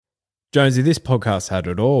Jonesy, this podcast had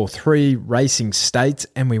it all. 3 racing states,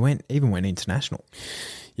 and we even went international.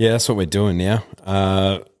 Yeah, that's what we're doing now.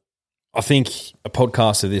 I think a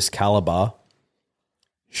podcast of this caliber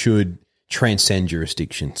should transcend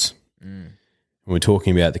jurisdictions. We're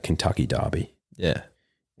talking about the Kentucky Derby. Yeah.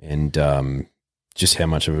 And just how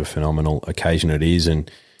much of a phenomenal occasion it is.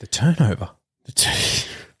 And the turnover.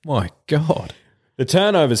 My God. The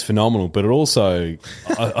turnover is phenomenal, but it also,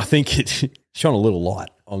 I think it shone a little light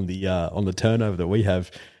on the turnover that we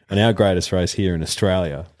have in our greatest race here in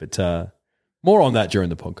Australia. But more on that during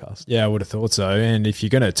the podcast. Yeah, I would have thought so. And if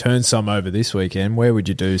you're going to turn some over this weekend, where would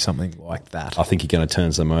you do something like that? I think you're going to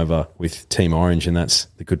turn some over with Team Orange, and that's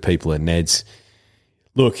the good people at Ned's.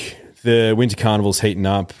 Look, the Winter Carnival's heating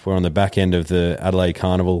up. We're on the back end of the Adelaide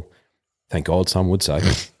Carnival. Thank God, some would say.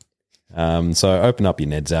 So open up your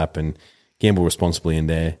Ned's app and gamble responsibly in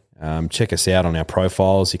there. Check us out on our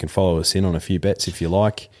profiles. You can follow us in on a few bets if you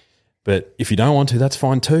like. But if you don't want to, that's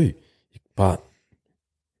fine too. But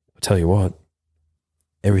I'll tell you what,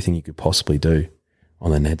 everything you could possibly do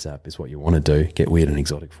on the Ned's app is what you want to do. Get weird and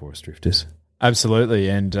exotic for us, drifters. Absolutely.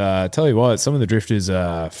 And tell you what, some of the drifters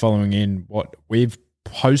are following in what we've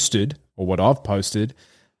posted or what I've posted.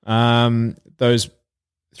 Those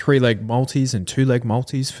 3-leg multis and 2-leg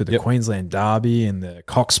multis for the Queensland Derby and the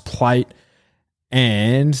Cox Plate.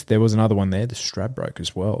 And there was another one there, the Stradbroke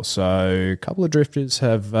as well. So a couple of drifters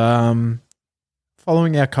have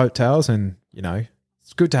following our coattails, and, you know,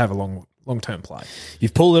 it's good to have a long-term play.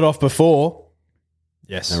 You've pulled it off before.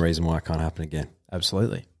 Yes. No reason why it can't happen again.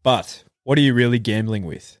 Absolutely. But what are you really gambling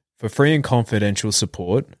with? For free and confidential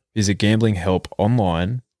support, visit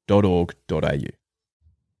gamblinghelponline.org.au.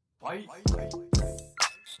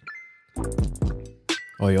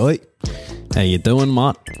 Oi, oi. How you doing,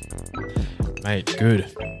 mate? Mate, good.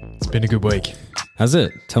 It's been a good week. Has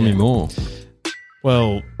it? Tell me more.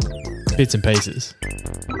 Well, bits and pieces.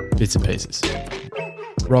 Bits and pieces.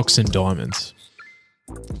 Rocks and diamonds.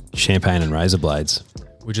 Champagne and razor blades.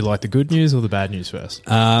 Would you like the good news or the bad news first?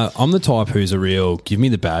 I'm the type who's a real, give me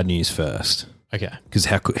the bad news first. Okay. Because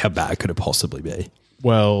how bad could it possibly be?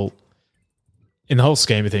 Well, in the whole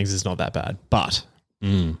scheme of things, it's not that bad. But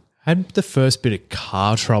I had the first bit of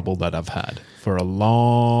car trouble that I've had for a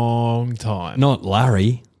long time. Not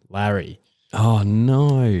Larry. Larry. Oh,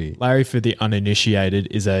 no. Larry, for the uninitiated,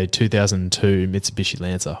 is a 2002 Mitsubishi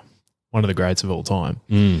Lancer. One of the greats of all time.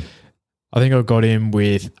 I think I got him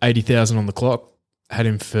with 80,000 on the clock. Had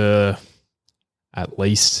him for at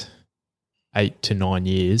least 8 to 9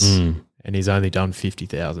 years, and he's only done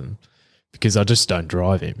 50,000 because I just don't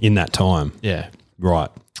drive him. In that time? Yeah.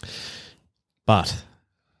 Right. But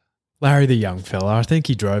Larry, the young fella, I think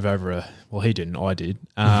he drove over he didn't, I did.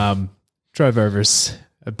 Drove over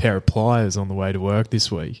a pair of pliers on the way to work this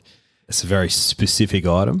week. It's a very specific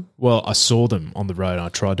item. Well, I saw them on the road and I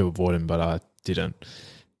tried to avoid them, but I didn't.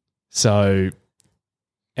 So,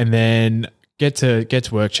 and then get to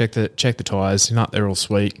work, check the tyres. No, they're all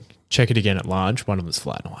sweet. Check it again at lunch. One of them's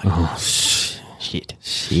flat. I'm like, oh, shit.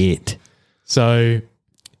 So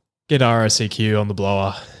get RSEQ on the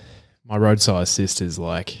blower. My roadside assist is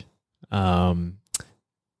like, my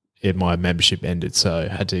membership ended, so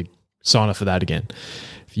I had to sign up for that again.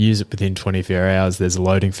 If you use it within 24 hours, there's a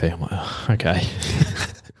loading fee. I'm like, oh, okay.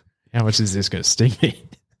 How much is this going to sting me?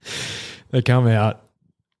 They come out.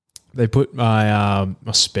 They put my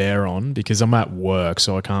my spare on because I'm at work,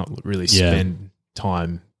 so I can't really spend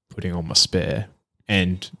time putting on my spare.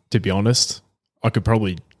 And to be honest, I could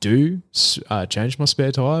probably change my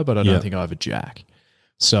spare tyre, but I don't think I have a jack.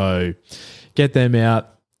 So get them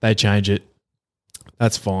out. They change it.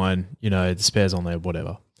 That's fine. You know, the spare's on there,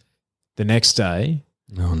 whatever. The next day,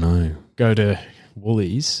 oh no, go to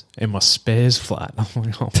Woolies and my spare's flat. I'm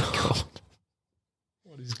like, oh my God,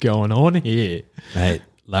 what is going on here? Mate,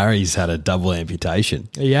 Larry's had a double amputation.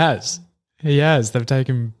 He has. They've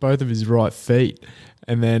taken both of his right feet.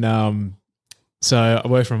 And then, so I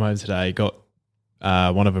worked from home today, got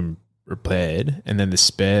one of them repaired, and then the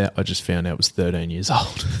spare I just found out was 13 years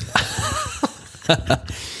old.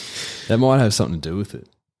 That might have something to do with it.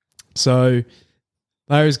 So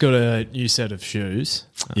Larry's got a new set of shoes.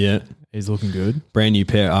 Yeah. He's looking good. Brand new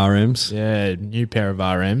pair of RMs. Yeah, new pair of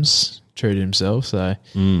RMs. True to himself. So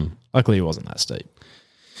luckily it wasn't that steep.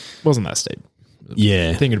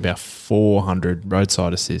 Yeah. Thinking about 400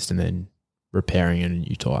 roadside assist and then repairing a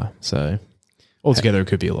new tyre. So altogether it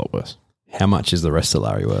could be a lot worse. How much is the rest of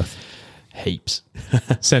Larry worth? Heaps.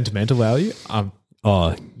 Sentimental value?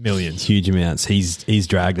 Millions. Huge amounts. He's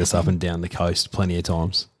dragged us up and down the coast plenty of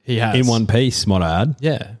times. He has. In one piece, might I add.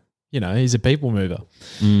 Yeah. You know, he's a people mover.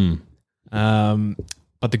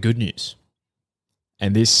 But the good news,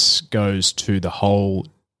 and this goes to the whole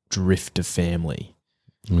Drifter family.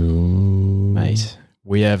 Mate,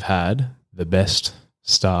 we have had the best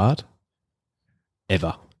start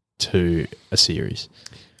ever to a series.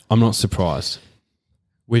 I'm not surprised.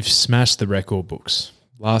 We've smashed the record books.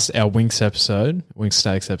 Our Wing Steaks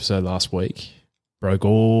episode last week broke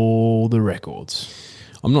all the records.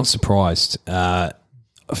 I'm not surprised. I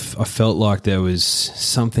felt like there was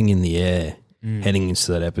something in the air heading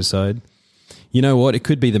into that episode. You know what? It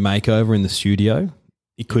could be the makeover in the studio.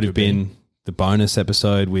 It could have been the bonus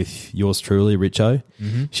episode with yours truly, Richo.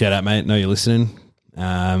 Mm-hmm. Shout out, mate. Know you're listening.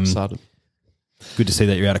 Started. Good to see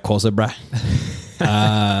that you're out of Quasar, bruh.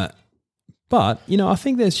 But, you know, I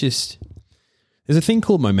think there's a thing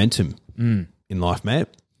called momentum in life, mate.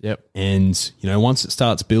 Yep. And, you know, once it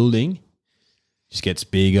starts building, it just gets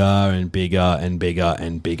bigger and bigger and bigger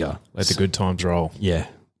and bigger. Let the good times roll. Yeah.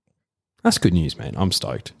 That's good news, man. I'm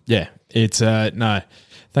stoked. Yeah. It's, no,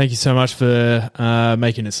 thank you so much for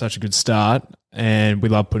making it such a good start. And we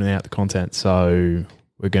love putting out the content. So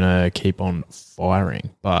we're going to keep on firing.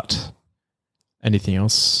 But anything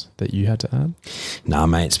else that you had to add? Nah,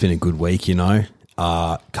 mate, it's been a good week, you know.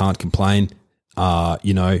 Can't complain.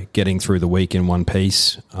 You know, getting through the week in one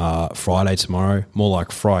piece. Friday tomorrow, more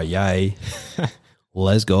like Friday.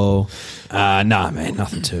 Let's go. Nah, man,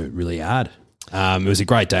 nothing to really add. It was a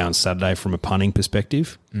great day on Saturday from a punting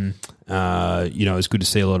perspective. You know, it was good to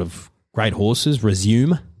see a lot of great horses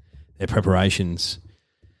resume their preparations.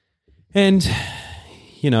 And,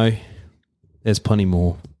 you know, there's plenty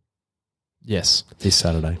more. Yes. This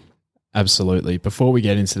Saturday. Absolutely. Before we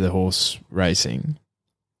get into the horse racing,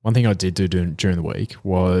 one thing I did do during the week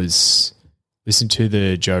was listen to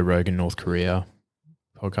the Joe Rogan North Korea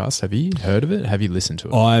podcast. Have you heard of it? Have you listened to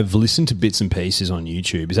it? I've listened to bits and pieces on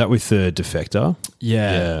YouTube. Is that with the Defector?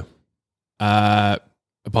 Yeah.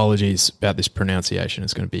 Apologies about this pronunciation.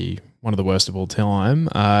 It's going to be one of the worst of all time.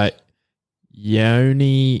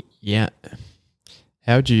 Yoni, yeah.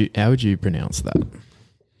 How would you pronounce that?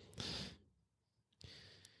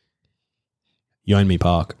 Yeonmi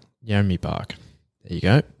Park. Yeonmi Park. There you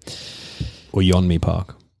go. Or Yeonmi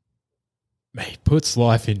Park. Mate, puts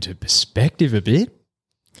life into perspective a bit.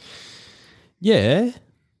 Yeah.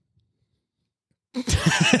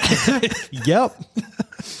 Yep.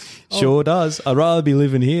 Sure does. I'd rather be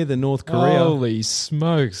living here than North Korea. Holy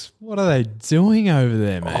smokes. What are they doing over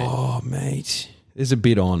there, mate? Oh, mate. There's a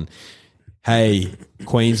bit on. Hey,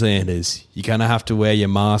 Queenslanders, you're going to have to wear your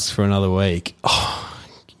mask for another week. Oh,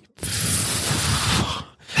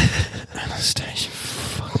 Anastasia,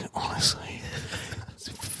 fucking honestly.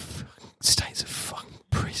 State's a fucking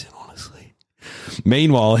prison, honestly.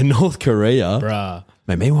 Meanwhile, in North Korea, Bruh.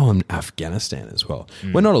 mate, meanwhile in Afghanistan as well.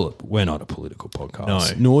 We're not a political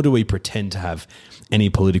podcast. No. Nor do we pretend to have any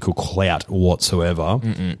political clout whatsoever.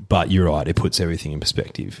 But you're right, it puts everything in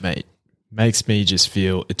perspective. Mate, makes me just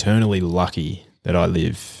feel eternally lucky that I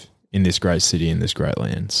live in this great city, in this great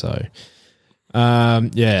land. So,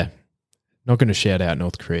 yeah, not going to shout out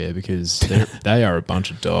North Korea because they are a bunch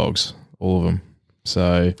of dogs, all of them.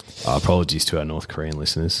 So, Apologies to our North Korean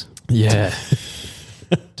listeners. yeah,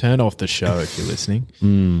 turn off the show if you're listening.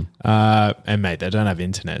 And mate, they don't have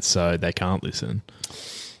internet, so they can't listen.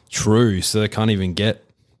 True, so they can't even get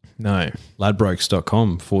No,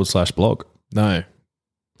 ladbrokes.com/blog. no,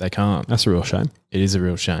 they can't. That's a real shame. It is a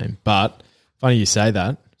real shame. But funny you say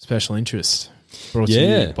that. Special interest brought to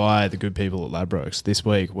you by the good people at Ladbrokes. This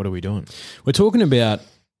week, what are we doing? We're talking about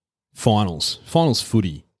finals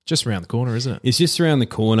footy. Just around the corner, isn't it? It's just around the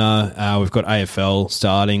corner. We've got AFL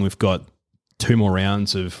starting. We've got 2 more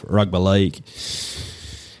rounds of rugby league.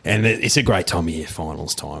 And it's a great time of year,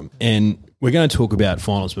 finals time. And we're going to talk about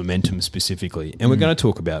finals momentum specifically. And we're going to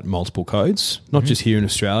talk about multiple codes, not just here in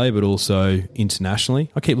Australia, but also internationally.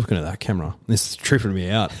 I keep looking at that camera. It's tripping me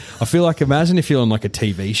out. I feel like, imagine if you're on like a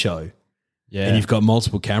TV show and you've got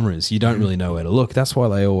multiple cameras. You don't really know where to look. That's why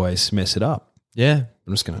they always mess it up. Yeah.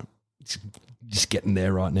 I'm just going to just getting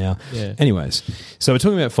there right now. Yeah. Anyways, so we're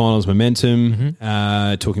talking about finals momentum,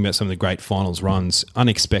 talking about some of the great finals runs,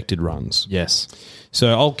 unexpected runs. Yes.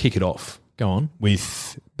 So I'll kick it off. Go on.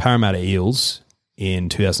 With Parramatta Eels in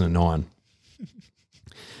 2009.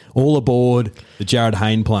 All aboard the Jared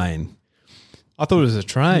Hayne plane. I thought it was a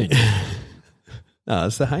train. No,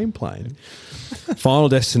 it's the Hayne plane. Final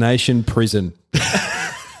destination, prison.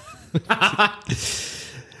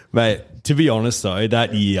 Mate, to be honest though,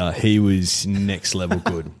 that year he was next level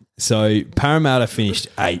good. So Parramatta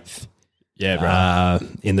finished 8th. Yeah, bro.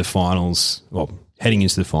 In the finals, well, heading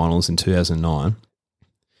into the finals in 2009.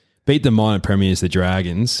 Beat the minor premiers, the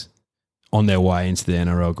Dragons, on their way into the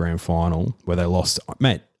NRL Grand Final, where they lost.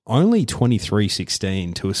 Mate, only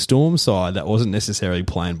 23-16 to a Storm side that wasn't necessarily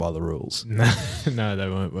playing by the rules. No, they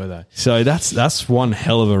weren't, were they? So that's one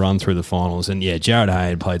hell of a run through the finals. And yeah, Jared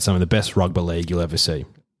Hayne played some of the best rugby league you'll ever see.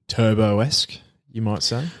 Turbo-esque, you might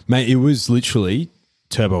say. Mate, it was literally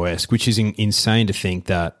Turbo-esque, which is insane to think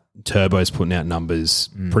that Turbo's putting out numbers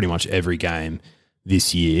pretty much every game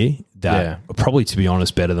this year that are probably, to be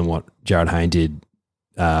honest, better than what Jared Hayne did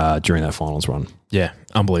during that finals run. Yeah,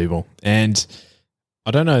 unbelievable. And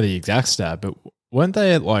I don't know the exact stat, but weren't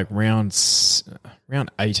they at like round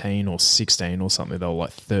 18 or 16 or something? They were like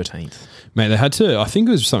 13th. Mate, they had to, I think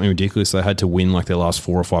it was something ridiculous. They had to win like their last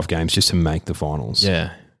 4 or 5 games just to make the finals.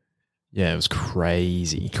 Yeah. Yeah, it was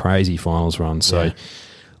crazy. Crazy finals run. So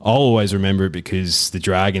I'll always remember it because the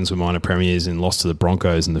Dragons were minor premiers and lost to the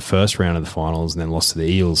Broncos in the first round of the finals and then lost to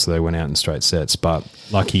the Eels, so they went out in straight sets. But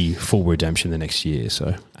lucky full redemption the next year.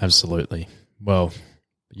 So absolutely. Well,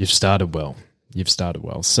 you've started well.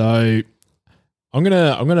 So I'm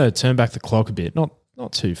gonna turn back the clock a bit, not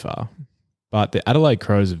too far, but the Adelaide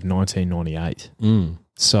Crows of 1998.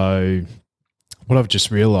 So what I've just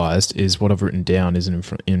realised is what I've written down isn't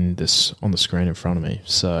on the screen in front of me.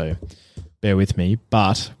 So bear with me.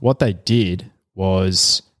 But what they did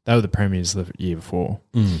was they were the premiers the year before.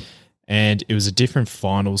 And it was a different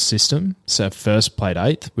finals system. So first played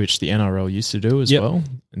 8th, which the NRL used to do as well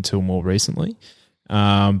until more recently.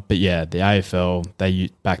 But yeah, the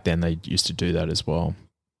AFL, back then they used to do that as well.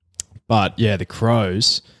 But yeah, the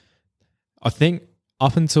Crows, I think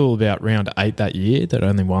up until about round 8 that year, they'd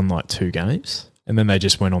only won like 2 games. And then they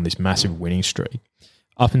just went on this massive winning streak.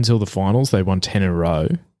 Up until the finals, they won 10 in a row.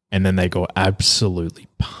 And then they got absolutely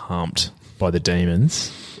pumped by the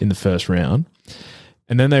Demons in the first round.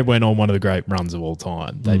 And then they went on one of the great runs of all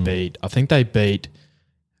time. They beat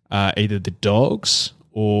either the Dogs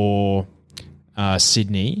or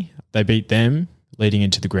Sydney. They beat them leading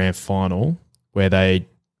into the grand final where they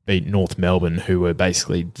beat North Melbourne, who were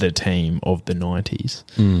basically the team of the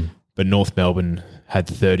 90s. But North Melbourne had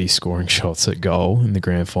 30 scoring shots at goal in the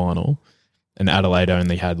grand final. And Adelaide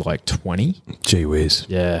only had like 20. Gee whiz.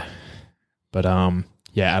 Yeah. But,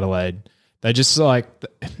 Adelaide, they just like,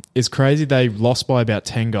 it's crazy. They lost by about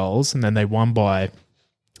 10 goals and then they won by,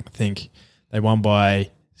 I think they won by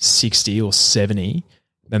 60 or 70.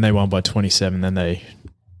 Then they won by 27. Then they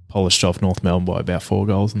polished off North Melbourne by about 4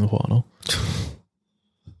 goals in the final.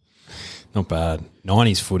 Not bad.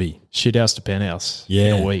 90s footy. Shithouse to penthouse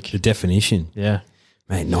in a week. The definition. Yeah.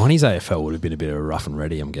 Mate, 90s AFL would have been a bit of a rough and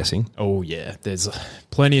ready, I'm guessing. Oh, yeah. There's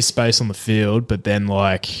plenty of space on the field, but then,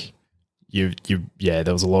 like, there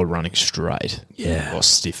was a lot of running straight. Yeah. A lot of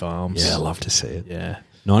stiff arms. Yeah, I love to see it. Yeah.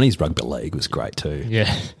 90s rugby league was great too.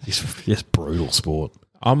 Yeah. Just brutal sport.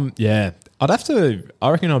 Yeah. I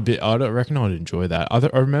reckon I'd enjoy that.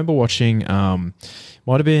 I remember watching,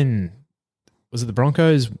 might have been, was it the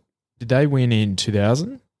Broncos? Did they win in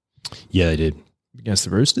 2000? Yeah, they did. Against the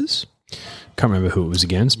Roosters? Can't remember who it was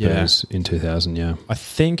against, but Yeah. it was in 2000, yeah. I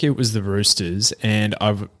think it was the Roosters, and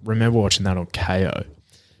I remember watching that on KO,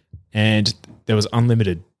 and there was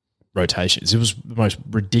unlimited rotations. It was the most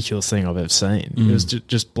ridiculous thing I've ever seen. It was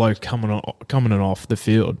just blokes coming and off the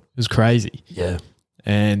field. It was crazy. Yeah.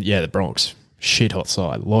 And yeah, the Bronx, shit hot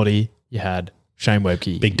side. Lottie, you had Shane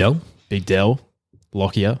Webke, Big Dell,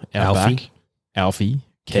 Lockyer, Alfie. back, Alfie,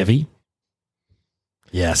 Kevy.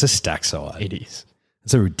 Yeah, it's a stack side. It is.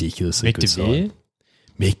 It's a ridiculously Mick good DeVere. side.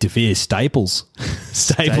 Mick DeVere, Staples.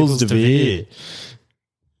 Staples DeVere.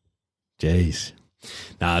 Jeez.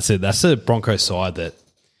 Nah, that's a Broncos side that,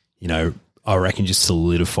 you know, I reckon just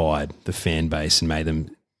solidified the fan base and made them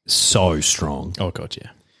so strong. Oh, God, yeah.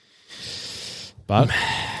 But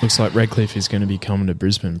looks like Redcliffe is going to be coming to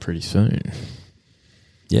Brisbane pretty soon.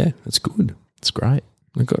 Yeah, that's good. It's great.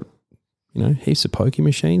 They've got, you know, heaps of pokie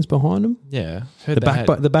machines behind them. Yeah.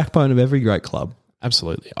 The backbone of every great club.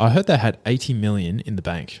 Absolutely. I heard they had 80 million in the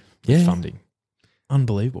bank for funding.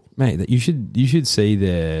 Unbelievable. Mate, that you should see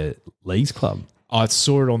their leagues club. I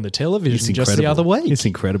saw it on the television just the other week. It's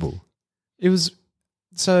incredible. It was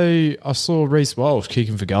so I saw Reece Walsh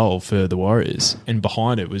kicking for goal for the Warriors, and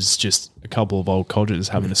behind it was just a couple of old codgers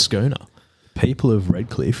having a schooner. People of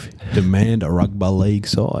Redcliffe demand a rugby league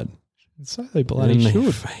side. So they bloody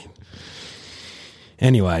should.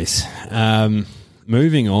 Anyways,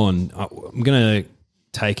 moving on, I'm going to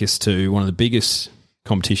take us to one of the biggest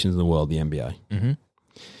competitions in the world, the NBA. Mm-hmm.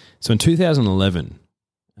 So in 2011,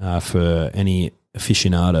 for any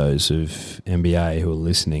aficionados of NBA who are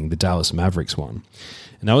listening, the Dallas Mavericks won.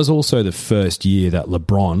 And that was also the first year that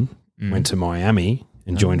LeBron went to Miami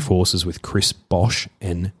and joined forces with Chris Bosh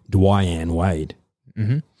and Dwayne Wade.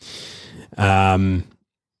 Mm-hmm.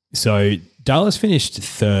 So Dallas finished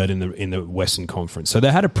third in the Western Conference, so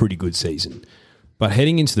they had a pretty good season. But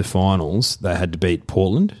heading into the finals, they had to beat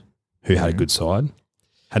Portland, who had a good side,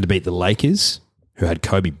 had to beat the Lakers, who had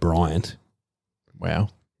Kobe Bryant, Wow.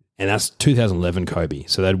 and that's 2011 Kobe.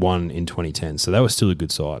 So they'd won in 2010, so they were still a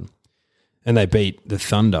good side. And they beat the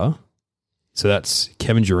Thunder, so that's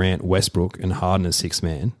Kevin Durant, Westbrook, and Harden as sixth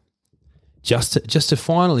man, just to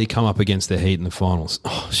finally come up against the Heat in the finals.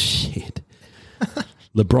 Oh shit!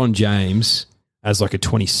 LeBron James as like a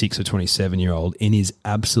 26 or 27-year-old in his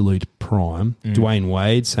absolute prime. Dwayne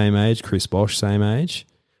Wade, same age. Chris Bosh, same age.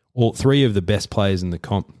 All three of the best players in the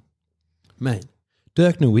comp. Mate,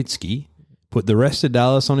 Dirk Nowitzki put the rest of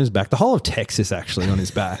Dallas on his back, the whole of Texas actually on his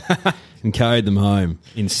back, and carried them home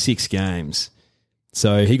in 6 games.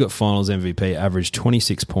 So he got finals MVP, averaged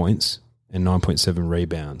 26 points and 9.7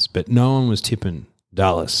 rebounds. But no one was tipping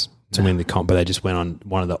Dallas to win the comp, but they just went on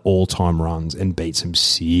one of the all-time runs and beat some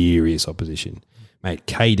serious opposition. Mate,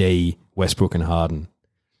 KD, Westbrook and Harden,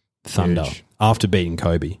 Thunder, Huge. after beating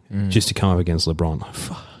Kobe, just to come up against LeBron. Oh,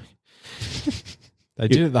 fuck. They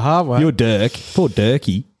did it the hard way. You're Dirk. Poor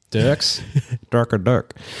Dirky. Dirks.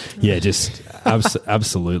 Dirk. Yeah, just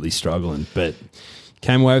absolutely struggling, but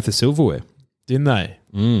came away with the silverware. Didn't they?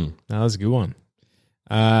 That was a good one.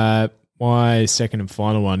 My second and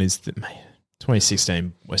final one is the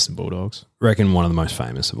 2016 Western Bulldogs. Reckon one of the most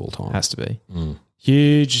famous of all time. Has to be.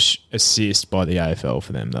 Huge assist by the AFL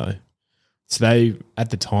for them, though. So they,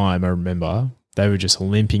 at the time, I remember, they were just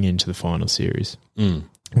limping into the final series. It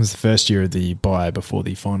was the first year of the bye before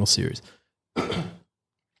the final series,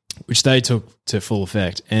 which they took to full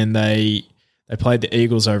effect. And they played the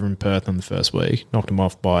Eagles over in Perth on the first week, knocked them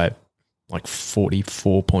off by like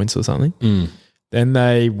 44 points or something. Then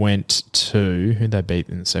they went to, who they beat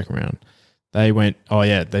in the second round? They went,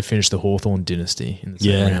 they finished the Hawthorn dynasty in the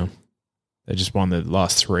second round. They just won the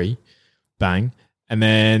last 3. Bang. And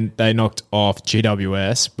then they knocked off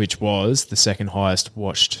GWS, which was the second highest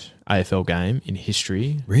watched AFL game in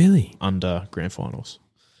history. Really? Under grand finals.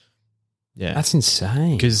 Yeah. That's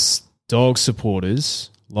insane. Because Dog supporters,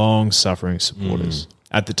 long-suffering supporters,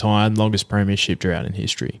 at the time, longest premiership drought in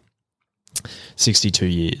history. 62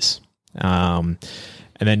 years. And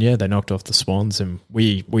then, they knocked off the Swans, and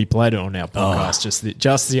we played it on our podcast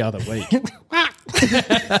just the other week.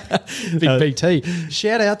 Big BT.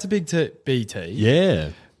 Shout out to Big BT. Yeah.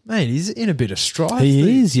 Mate, he's in a bit of strife.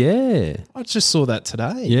 He is, yeah. I just saw that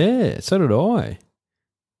today. Yeah, so did I.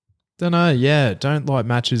 Don't know, don't light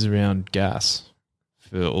matches around gas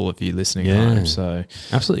for all of you listening at home. So,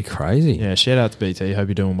 absolutely crazy. yeah, shout out to BT. Hope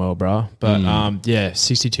you're doing well, bro. But,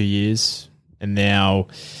 62 years, and now...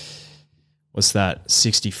 What's that?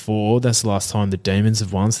 64. That's the last time the Demons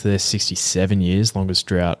have won. So they're 67 years, longest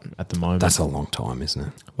drought at the moment. That's a long time, isn't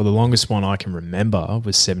it? Well, the longest one I can remember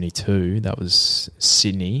was 72. That was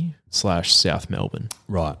Sydney/South Melbourne.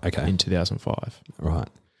 Right, okay. In 2005. Right.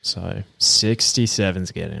 So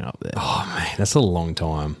 67's getting up there. Oh, man, that's a long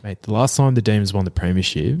time. Mate, the last time the Demons won the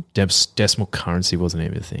premiership, decimal currency wasn't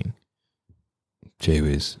even a thing. Gee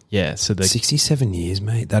whiz. Yeah, so 67 years,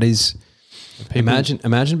 mate. That is...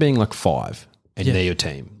 Imagine being like 5 and they're your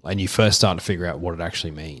team and you first start to figure out what it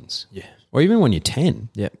actually means. Yeah. Or even when you're 10.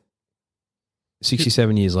 Yep.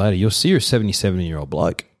 67 years later, you're a 77-year-old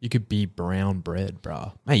bloke. You could be brown bread,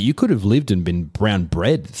 bruh. Mate, you could have lived and been brown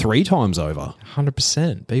bread 3 times over.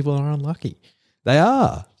 100%. People are unlucky. They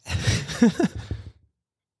are.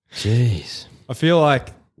 Jeez. I feel like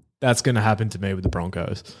that's going to happen to me with the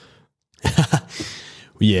Broncos.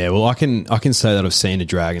 Yeah, well, I can say that I've seen a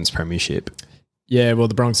Dragons premiership. Yeah, well,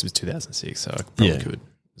 the Broncos was 2006, so I probably could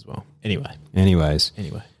as well. Anyways.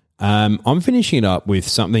 I'm finishing it up with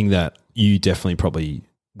something that you definitely probably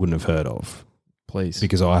wouldn't have heard of. Please.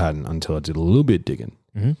 Because I hadn't until I did a little bit digging.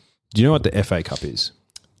 Mm-hmm. Do you know what the FA Cup is?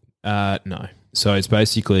 No. So it's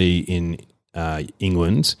basically in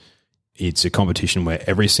England, it's a competition where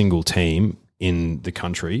every single team in the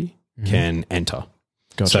country can enter.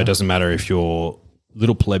 Gotcha. So it doesn't matter if you're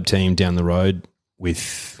little pleb team down the road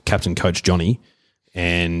with Captain Coach Johnny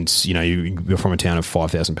and, you know, you're from a town of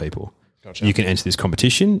 5,000 people. Gotcha. You can enter this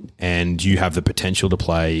competition and you have the potential to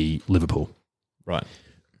play Liverpool. Right.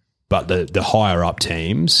 But the higher up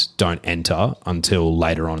teams don't enter until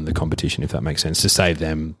later on in the competition, if that makes sense, to save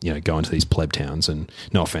them, you know, going to these pleb towns. And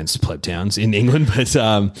no offense to pleb towns in England, but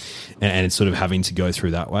and it's sort of having to go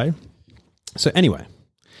through that way. So anyway,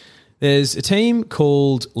 there's a team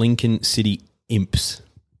called Lincoln City Imps.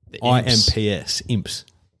 IMPS, Imps.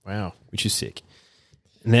 Wow. Which is sick.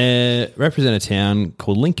 And they represent a town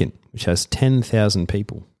called Lincoln, which has 10,000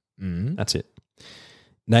 people. That's it.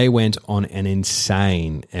 They went on an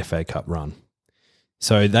insane FA Cup run.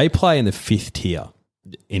 So they play in the 5th tier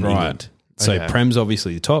in Right. England. So Okay. Prem's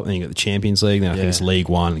obviously the top, then you got the Champions League, then I think Yeah. it's League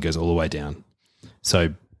One, and it goes all the way down.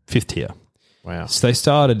 So 5th tier. Wow. So they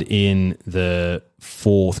started in the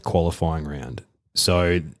 4th qualifying round.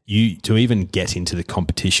 So to even get into the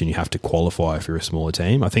competition, you have to qualify if you're a smaller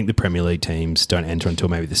team. I think the Premier League teams don't enter until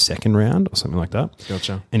maybe the 2nd round or something like that.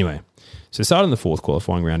 Gotcha. Anyway, so they started in the 4th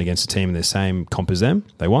qualifying round against a team in the same comp as them.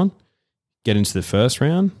 They won. Get into the 1st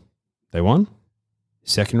round, they won.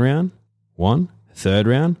 2nd round, won. 3rd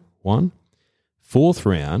round, won. 4th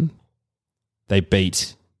round, they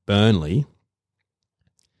beat Burnley.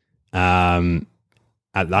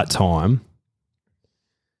 At that time,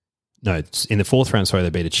 no, it's in the 4th round, sorry, they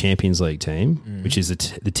beat a Champions League team, which is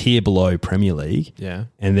the tier below Premier League. Yeah.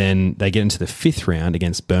 And then they get into the 5th round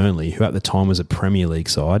against Burnley, who at the time was a Premier League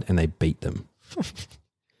side, and they beat them.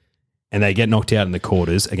 And they get knocked out in the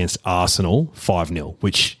quarters against Arsenal 5-0,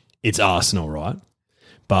 which it's Arsenal, right?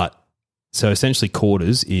 But so essentially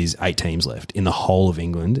quarters is 8 teams left in the whole of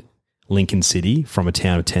England, Lincoln City, from a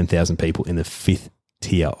town of 10,000 people in the 5th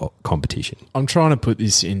tier competition. I'm trying to put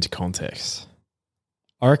this into context.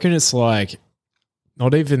 I reckon it's like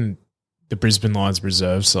not even the Brisbane Lions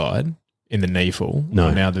reserve side in the NEFL. No.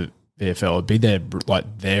 Or now the VFL would be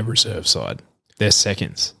their reserve side. Their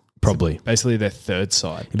seconds. Probably. Basically their 3rd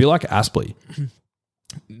side. It'd be like Aspley.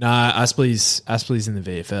 Nah, Aspley's in the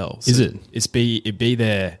VFL. Is it? It'd be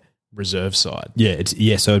their reserve side.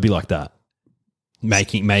 Yeah, so it'd be like that.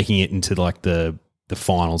 Making it into like the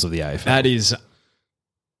finals of the AFL. That is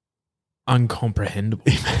uncomprehendable.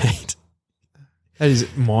 Mate. That is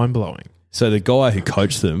mind blowing. So the guy who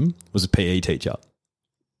coached them was a PE teacher.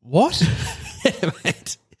 What? Yeah,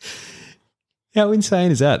 mate. How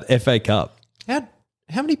insane is that? FA Cup.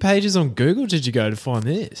 How many pages on Google did you go to find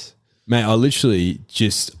this? Mate, I literally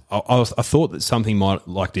just I thought that something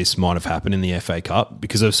like this might have happened in the FA Cup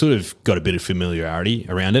because I've sort of got a bit of familiarity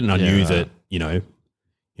around it, and I knew that you know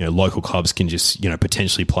local clubs can just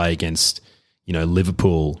potentially play against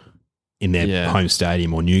Liverpool in their home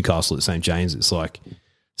stadium or Newcastle at St James. It's like,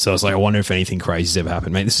 so I was like, I wonder if anything crazy's ever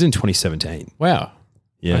happened, mate. This is in 2017. Wow.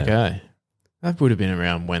 Yeah. Okay. That would have been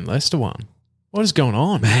around when Leicester won. What is going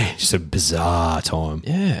on? Man, just a bizarre time.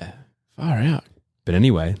 Yeah. Far out. But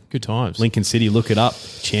anyway, Good times. Lincoln City, look it up.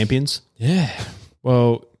 Champions. Yeah.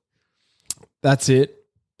 Well, that's it.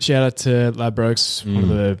 Shout out to Ladbrokes, one of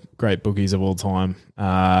the great bookies of all time.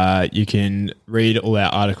 You can read all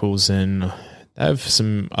our articles, and they have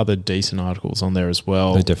some other decent articles on there as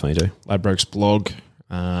well. They definitely do. Ladbrokes blog.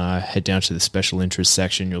 Head down to the special interest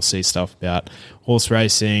section. You'll see stuff about horse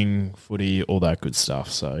racing, footy, all that good stuff.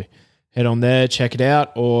 So head on there, check it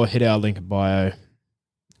out, or hit our link in bio.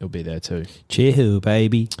 It'll be there too. Cheer,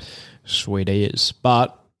 baby. Sweet ears.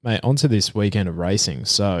 But, mate, on to this weekend of racing.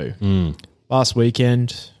 So, last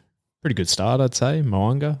weekend, pretty good start, I'd say.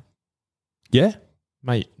 Moanga. Yeah.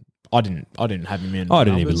 Mate, I didn't have him in. I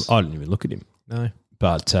didn't even look at him. No.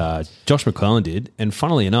 But Josh McClellan did. And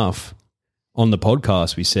funnily enough, on the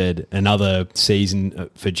podcast, we said another season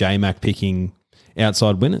for J-Mac picking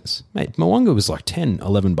outside winners. Mate, Moanga was like $10,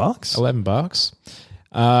 $11. $11.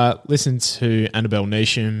 Listen to Annabelle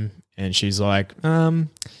Neesham, and she's like,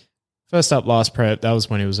 first up last prep, that was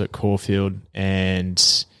when he was at Caulfield,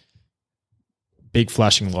 and big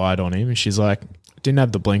flashing light on him. And she's like, didn't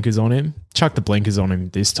have the blinkers on him. Chuck the blinkers on him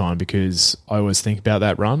this time because I always think about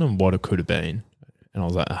that run and what it could have been. And I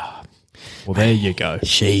was like, well, there you go.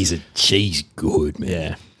 She's good, man.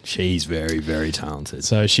 Yeah. She's very, very talented.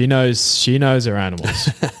 So she knows her animals.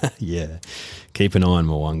 Yeah. Keep an eye on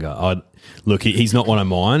Moanga. Look, he's not one of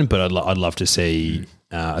mine, but I'd love to see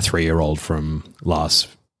a 3-year-old from last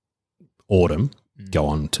autumn go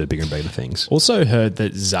on to bigger and bigger things. Also heard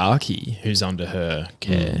that Zaki, who's under her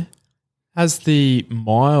care, has the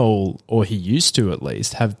mile, or he used to at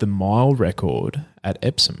least, have the mile record at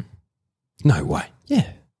Epsom. No way.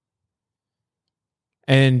 Yeah.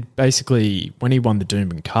 And basically, when he won the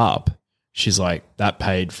Doomben Cup, she's like, that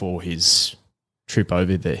paid for his trip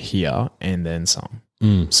over there here and then some.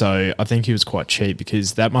 So I think he was quite cheap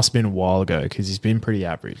because that must have been a while ago because he's been pretty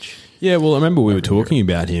average. Yeah, well, I remember we were talking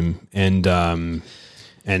about him and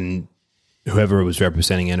whoever was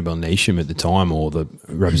representing Annabelle Neesham at the time or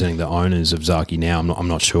representing the owners of Zaki now, I'm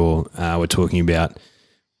not sure, we're talking about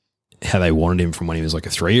how they wanted him from when he was like a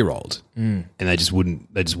 3-year-old and they just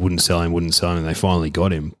wouldn't sell him, and they finally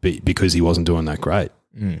got him because he wasn't doing that great.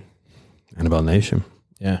 Annabelle Neesham.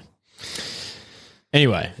 Yeah.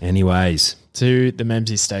 Anyways, to the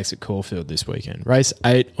Memsie Stakes at Caulfield this weekend. Race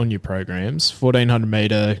 8 on your programs, 1400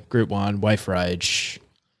 metre, Group 1, Way for Age.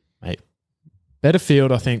 Mate, better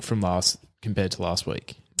field, I think, compared to last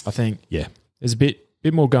week. I think Yeah. there's a bit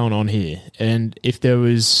bit more going on here. And if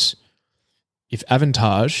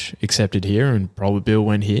Avantage accepted here and Probabile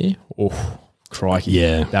went here, oh, crikey.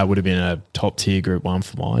 Yeah. That would have been a top tier Group 1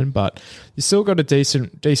 for mine. But you still got a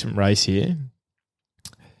decent race here.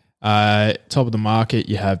 Top of the market,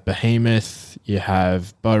 you have Behemoth, you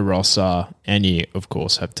have Bo Rossa, and you, of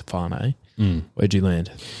course, have Tofane. Where'd you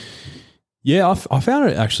land? Yeah, I found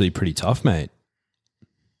it actually pretty tough, mate.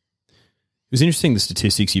 It was interesting, the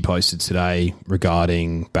statistics you posted today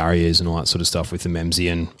regarding barriers and all that sort of stuff with the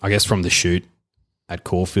Memsey, and I guess from the shoot at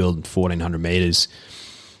Caulfield, 1,400 metres,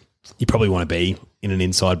 you probably want to be in an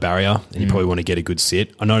inside barrier and you probably want to get a good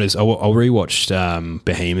sit. I noticed, I rewatched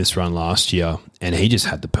Behemoth's run last year and he just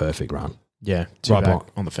had the perfect run. Yeah, Right back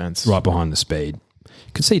on the fence. Right behind the speed.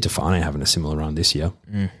 Could see Tofane having a similar run this year.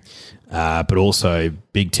 But also,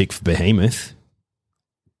 big tick for Behemoth,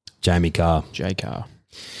 Jamie Carr. J Carr.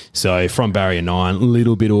 So from barrier 9, a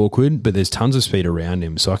little bit awkward, but there's tons of speed around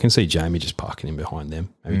him. So I can see Jamie just parking him behind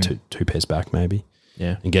them, maybe two pairs back maybe.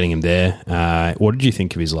 Yeah. And getting him there. What did you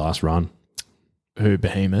think of his last run? Who,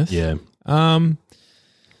 Behemoth? Yeah.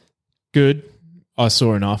 Good. I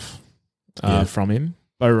saw enough from him.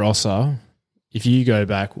 Bo Rossa, if you go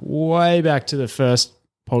back, way back to the first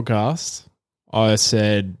podcast, I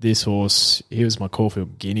said this horse, he was my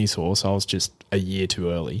Caulfield Guineas horse. I was just a year too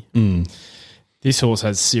early. This horse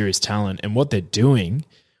has serious talent, and what they're doing,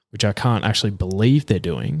 which I can't actually believe they're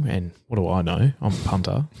doing, and what do I know? I'm a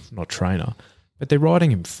punter, not a trainer, but they're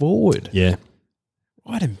riding him forward. Yeah.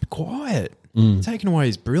 Ride him quiet. Taking away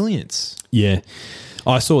his brilliance. Yeah.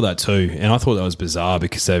 I saw that too, and I thought that was bizarre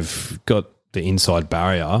because they've got the inside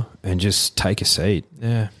barrier and just take a seat.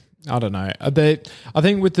 Yeah. I don't know. I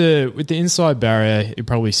think with the inside barrier, it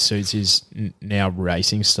probably suits his now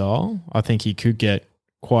racing style. I think he could get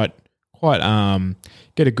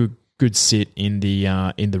get a good sit in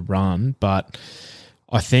the run, but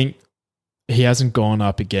I think he hasn't gone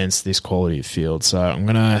up against this quality of field. So I'm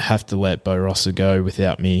gonna have to let Bo Rossa go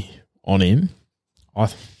without me on him. I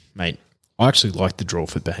actually like the draw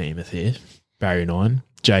for Behemoth here. Barrier 9,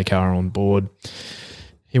 J Carr on board.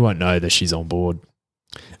 He won't know that she's on board.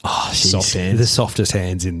 Oh, Soft hands. The softest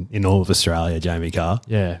hands in all of Australia, Jamie Carr.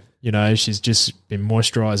 Yeah. She's just been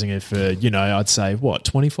moisturising it for, I'd say,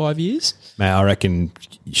 25 years? Mate, I reckon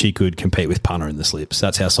she could compete with Punter in the slips.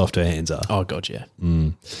 That's how soft her hands are. Oh, God, yeah.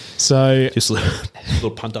 So... Just a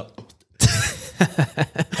little punt up.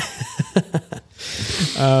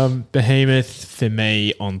 Behemoth, for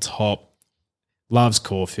me, on top, loves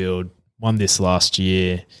Caulfield, won this last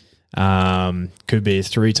year. Could be a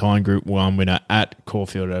 3-time Group 1 winner at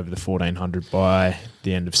Caulfield over the 1,400 by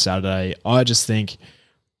the end of Saturday. I just think...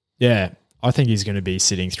 Yeah, I think he's going to be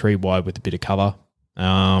sitting 3 wide with a bit of cover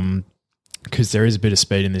because there is a bit of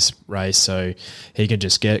speed in this race, so he can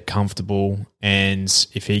just get comfortable, and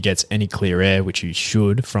if he gets any clear air, which he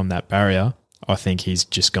should from that barrier, I think he's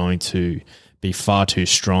just going to be far too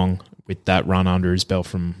strong with that run under his belt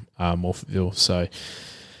from Morphettville. So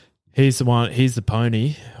he's the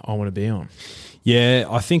pony I want to be on. Yeah,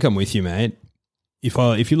 I think I'm with you, mate.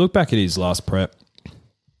 If you look back at his last prep,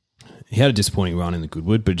 he had a disappointing run in the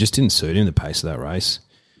Goodwood, but it just didn't suit him, the pace of that race.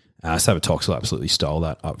 Sabattoxel absolutely stole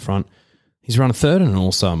that up front. He's run a third and an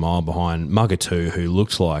all-star mile behind Mugger 2, who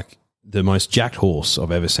looked like the most jacked horse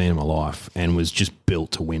I've ever seen in my life and was just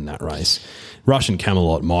built to win that race. Russian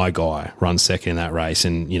Camelot, my guy, runs second in that race,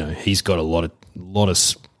 and he's got a lot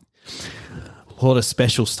of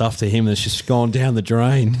special stuff to him that's just gone down the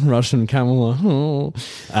drain. Russian Camelot. Oh.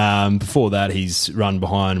 Before that, he's run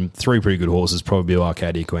behind 3 pretty good horses, probably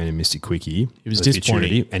Arcadia Queen and Mystic Quickie. He was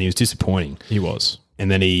disappointing. And he was disappointing. He was. And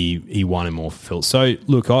then he won in Morphettville. So,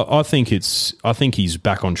 look, I think he's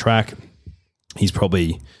back on track. He's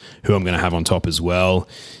probably who I'm going to have on top as well.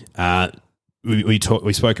 We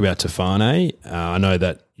spoke about Tofane. I know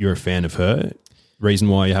that you're a fan of her. Reason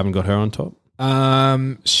why you haven't got her on top?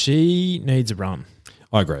 She needs a run.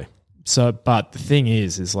 I agree. So, but the thing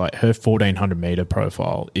is like her 1,400 meter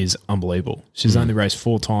profile is unbelievable. She's only raced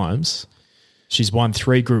 4 times. She's won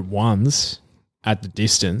 3 Group 1s at the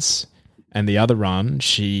distance, and the other run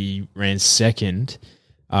she ran second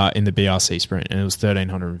in the BRC sprint, and it was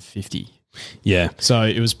 1,350. Yeah. So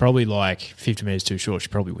it was probably like 50 metres too short. She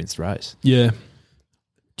probably wins the race. Yeah.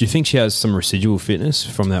 Do you think she has some residual fitness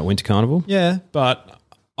from that Winter Carnival? Yeah, but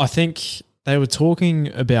I think they were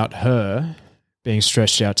talking about her being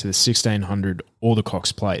stretched out to the 1,600 or the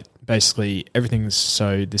Cox Plate. Basically, everything's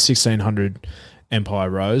so the 1,600 Empire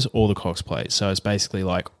Rose or the Cox Plate. So it's basically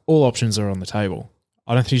like all options are on the table.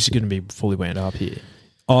 I don't think she's going to be fully wound up here.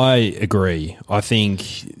 I agree. I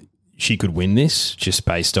think she could win this just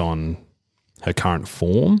based on her current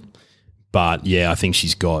form. But, yeah, I think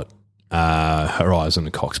she's got her eyes on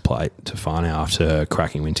the Cox Plate to Fano after her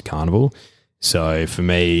cracking Winter Carnival. So, for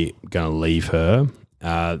me, going to leave her.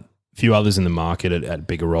 A few others in the market at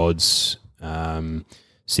bigger odds.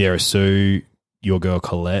 Sierra Sue, your girl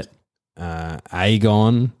Colette,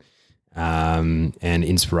 Aegon, and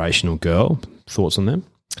Inspirational Girl. Thoughts on them?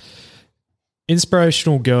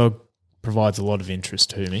 Inspirational Girl provides a lot of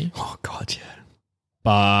interest to me. Oh, God, yeah.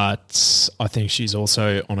 But I think she's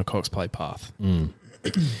also on a Cox Plate path.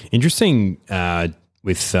 Interesting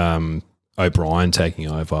with O'Brien taking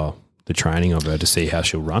over the training of her to see how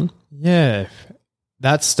she'll run. Yeah,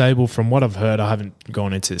 that stable, from what I've heard, I haven't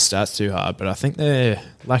gone into the stats too hard, but I think they're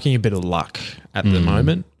lacking a bit of luck at the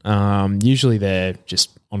moment. Usually they're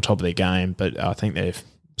just on top of their game, but I think they're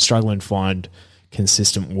struggling to find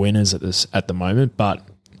consistent winners at the moment. But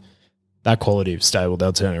that quality of stable,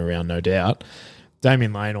 they'll turn it around, no doubt.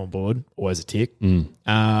 Damien Lane on board, always a tick.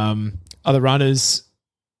 Other runners,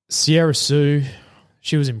 Sierra Sue,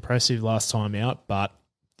 she was impressive last time out, but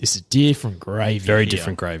this is different gravy. Very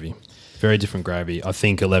different gravy. Very different gravy. I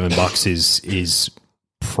think $11 is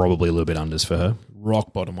probably a little bit unders for her.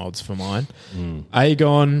 Rock bottom odds for mine.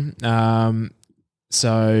 Aegon,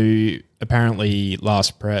 so apparently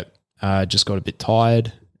last prep just got a bit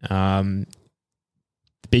tired. The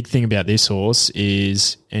big thing about this horse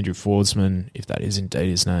is Andrew Fordsman, if that is indeed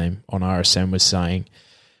his name, on RSM was saying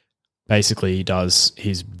basically he does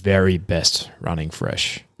his very best running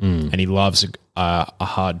fresh and he loves a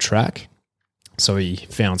hard track. So he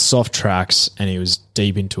found soft tracks and he was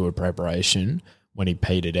deep into a preparation when he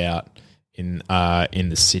petered out in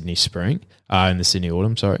the Sydney spring, in the Sydney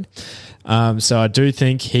autumn, sorry. So I do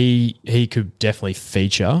think he could definitely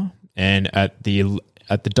feature, and at the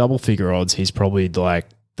double figure odds, he's probably like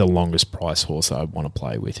the longest price horse that I want to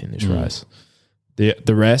play with in this race.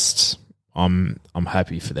 The rest, I'm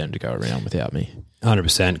happy for them to go around without me.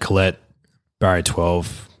 100%. Colette, Barrier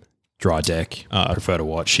 12, dry deck. I prefer to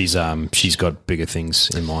watch. She's got bigger things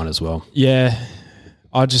in mind as well. Yeah,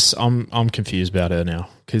 I'm confused about her now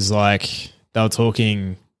because like they were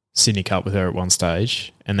talking Sydney Cup with her at one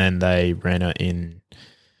stage, and then they ran her in.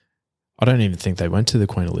 I don't even think they went to the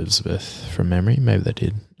Queen Elizabeth from memory. Maybe they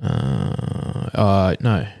did.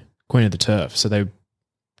 No, Queen of the Turf. So they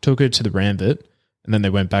took her to the Rambit, and then they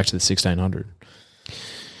went back to the 1600.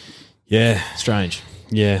 Yeah, strange.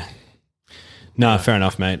 Yeah. No, fair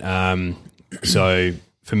enough, mate. So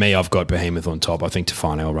for me, I've got Behemoth on top. I think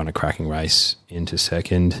Tefano will run a cracking race into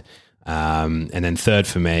second. And then third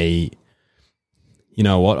for me, you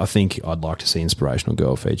know what? I think I'd like to see Inspirational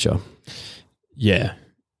Girl feature. Yeah.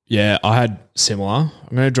 Yeah, I had similar.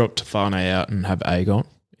 I'm going to drop Tefano out and have Aegon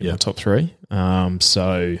in my top three.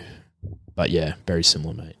 But yeah, very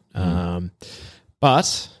similar, mate.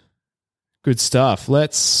 But good stuff.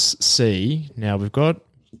 Let's see. Now we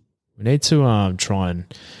need to try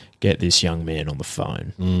and get this young man on the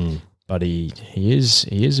phone. But he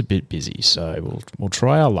is a bit busy, so we'll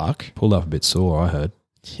try our luck. Pulled up a bit sore, I heard.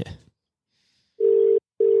 Yeah.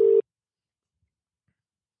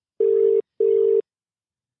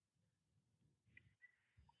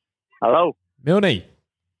 Hello. Milne,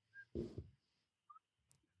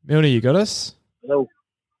 you got us? Hello.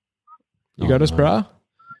 You got us, brah?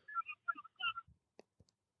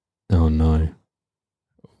 Oh, no.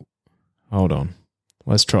 Hold on.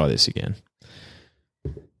 Let's try this again.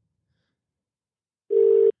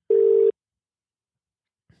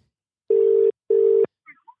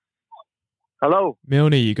 Hello.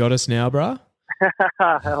 Milne, you got us now, brah?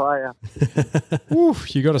 How are you?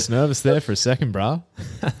 Oof, you got us nervous there for a second, brah.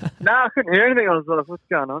 No, I couldn't hear anything. I was like, what's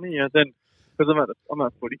going on here? Then, because I'm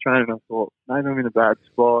at footy training, I thought, maybe I'm in a bad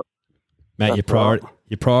spot. Mate, your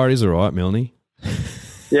priorities are right, Milne.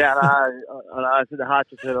 Yeah, I know. It's a bit hard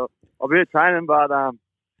to set up. I'll be at training, but I've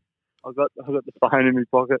got the phone in my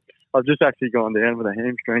pocket. I've just actually gone down with a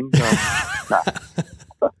hamstring. So,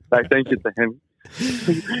 they think it's a ham.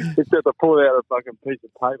 It's got to pull out a fucking piece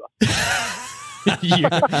of paper.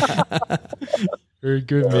 You're a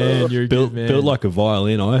good man. You're a good man. Built like a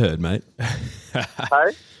violin, I heard, mate.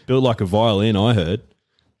 Hey? Built like a violin, I heard.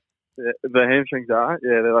 Yeah, the hamstrings are?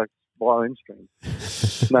 Yeah, they're like violin strings.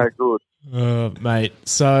 No good. Mate,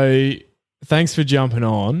 so thanks for jumping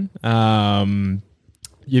on.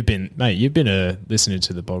 You've been listening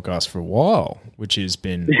to the podcast for a while, which has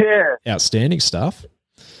been outstanding stuff.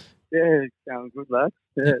 Yeah, it's going good, lad.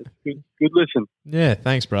 Yeah, it's good listen. Yeah,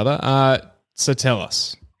 thanks, brother. So tell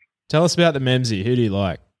us about the Memsy. Who do you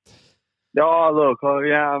like? Oh, look,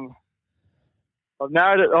 I've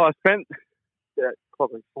narrowed it. I spent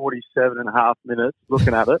probably 47 and a half minutes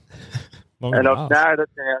looking at it. And I've narrowed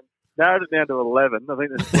narrowed it down to 11. I think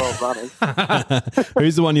there's 12 runners.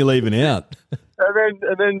 Who's the one you're leaving out?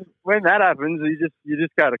 And then when that happens, you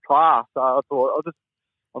just go to class. So I thought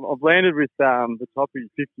I've landed with the toppy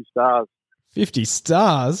 50 stars. 50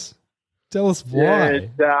 stars? Tell us why.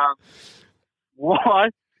 Yeah, why?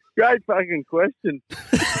 Great fucking question.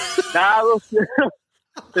 Look,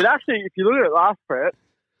 it actually, if you look at it last prep,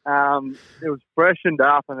 it was freshened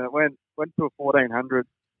up and it went to a 1400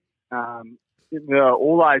 in the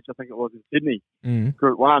all age, I think it was in Sydney,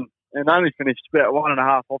 Group 1, and only finished about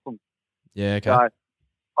 1.5 off them. Yeah, okay. So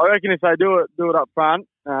I reckon if they do it up front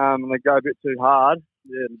and they go a bit too hard,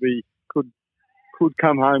 yeah, it'll be could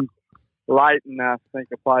come home late and sneak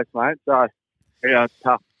a place, mate. So yeah, it's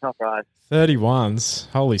tough race. 31s,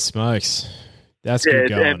 holy smokes, that's good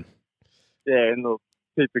going. And the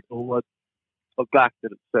typical. I backed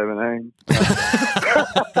it at 17.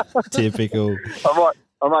 Typical.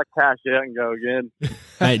 I might cash out and go again.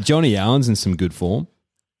 Hey, Johnny Allen's in some good form.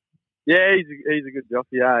 Yeah, he's a good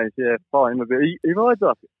jockey. Yeah, follow him a bit. He rides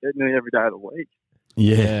up nearly every day of the week.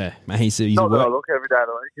 Yeah, mate, he's not that I look every day of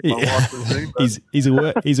the week. If my wife's listening,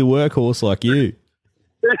 but he's a workhorse like you.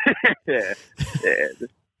 yeah.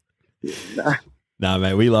 No,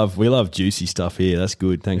 mate, we love juicy stuff here. That's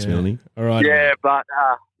good. Thanks, Melanie. All right. Yeah, but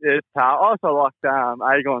it's tough. I also liked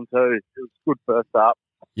Aegon too. It was good first up.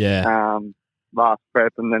 Yeah. Last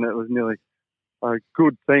prep, and then it was nearly a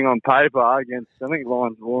good thing on paper against, I think,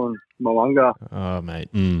 Lions War and Malunga. Oh, mate.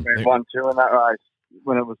 We 1-2 in that race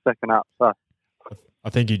when it was second up. So I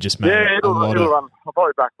think you just made it'll run. I'll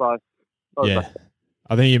probably back both.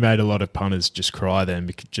 I think you made a lot of punters just cry then,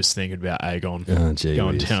 just thinking about Aegon going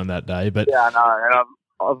down that day. But yeah, I know. And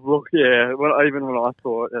I've looked. Yeah, even when I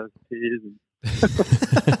saw it, there was tears. And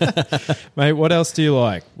mate, what else do you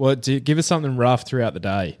like? Give us something rough throughout the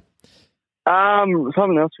day.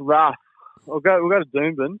 Something else rough. We'll go to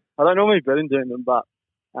Doomben. I don't normally bet in Doomben, but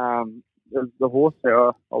the horse there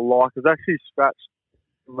I like. It's actually scratched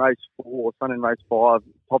in race 4. It's run in race 5.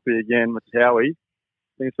 Toppy again, Matawi. I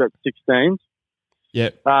think it's about 16.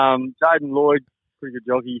 Yep. Jaden Lloyd, pretty good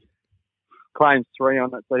jockey. Claims 3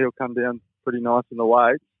 on it, so he'll come down pretty nice in the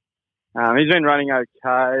weight. He's been running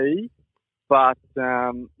okay, but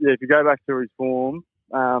if you go back to his form,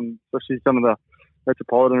 especially some of the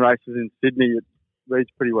Metropolitan races in Sydney, it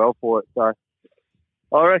reads pretty well for it. So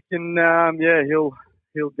I reckon, he'll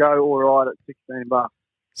go all right at $16.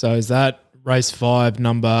 So is that race 5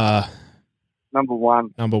 number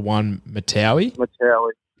 1? Number 1, Matawi?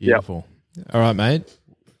 Matawi. Beautiful. Yep. All right, mate.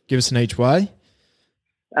 Give us an each way.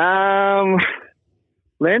 Landon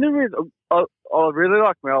with, I really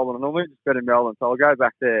like Melbourne. I normally just bet in Melbourne, so I'll go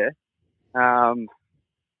back there.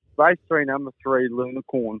 Race 3, number 3,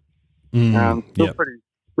 Lunicorn. Still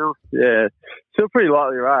pretty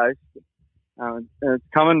lightly raced. And it's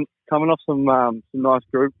coming off some nice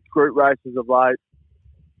group races of late.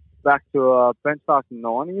 Back to benchmark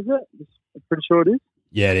 90, is it? I'm pretty sure it is.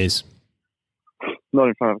 Yeah, it is. Not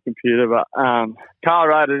in front of a computer, but Carl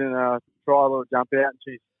rode it in a trial or jump out, and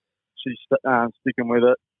she's sticking with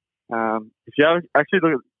it. If you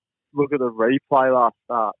actually look at the replay last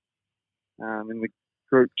start in the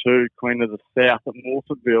Group 2 Queen of the South at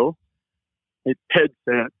Morfordville, it's dead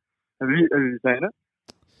set. Have you seen it?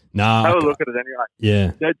 No. Have a look at it anyway.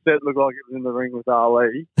 Yeah. Dead set looked like it was in the ring with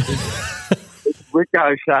Ali. It's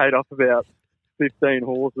ricocheted off about 15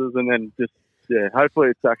 horses, and then hopefully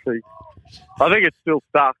it's actually. I think it's still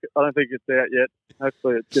stuck. I don't think it's out yet.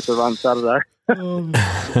 Hopefully it gets a run Saturday.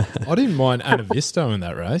 I didn't mind Anavisto in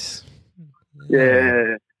that race.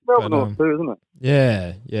 Yeah. Melbourne horse too, isn't it?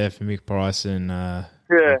 Yeah, for Mick Price and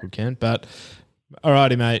Michael Kent. But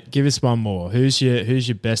alrighty, mate, give us one more. Who's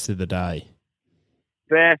your best of the day?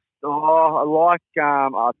 Best. I like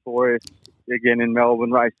Artorias again in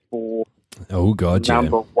Melbourne, race 4. Oh God,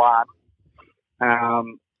 number 1.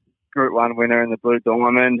 Group 1 winner in the Blue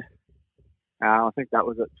Diamond. I think that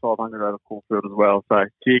was at 1200 over Caulfield as well. So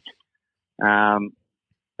tick. And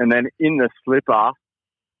then in the slipper,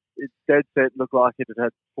 it's dead set. Looked like it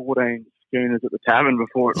had 14 schooners at the tavern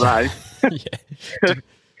before it raced.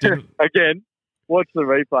 Again, watch the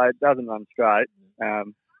replay. It doesn't run straight.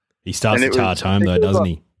 He starts to charge home though, doesn't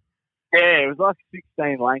he? Yeah, it was like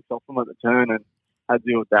 16 lengths off him at the turn and had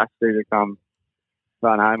the audacity to come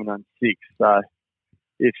run home and run 6. So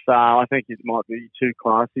I think it might be too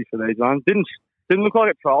classy for these ones. Didn't look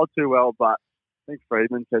like it trialled too well, but I think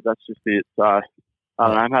Friedman said that's just it. So I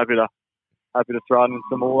don't know. I'm happy to throw it in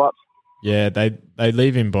some all ups. Yeah, they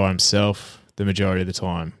leave him by himself the majority of the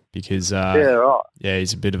time because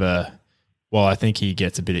he's a bit of a. Well, I think he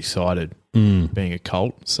gets a bit excited being a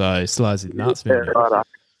colt, so he still has his nuts. Yeah, right.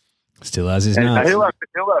 Still has his And nuts. he'll have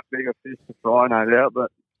bigger fish to fry, no doubt, but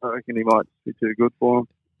I reckon he might be too good for him.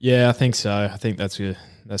 Yeah, I think so. I think that's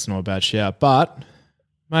not a bad shout. But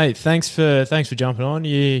mate, thanks for jumping on.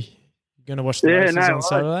 You going to watch the races on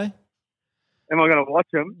Saturday? Am I going to watch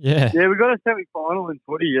them? Yeah. Yeah, we got a semi-final in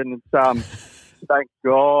footy, and it's thank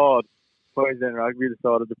God Queensland Rugby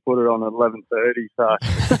decided to put it on at 11:30. So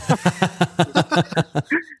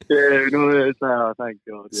yeah, thank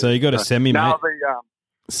God. Yeah. So you got a semi, mate.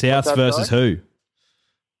 Souths versus who?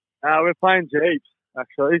 We're playing Jeeps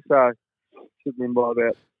actually, so should win by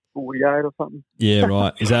about 48 or something. Yeah,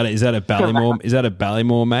 right. Is that a Ballymore? Is that a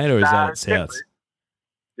Ballymore, mate, or is that Souths?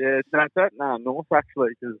 Yeah, it's at North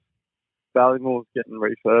actually, because Ballymore's getting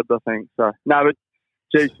refurbed, I think. So no, but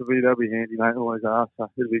Jeeps they'll be handy, mate. Always are. So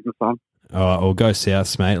it'll be good fun. All right, we'll go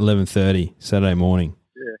Souths, mate. 11:30 Saturday morning.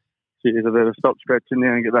 Yeah. Cheers. I better stop stretching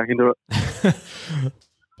now and get back into it.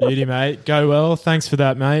 Beauty, mate. Go well. Thanks for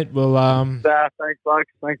that, mate. We'll thanks,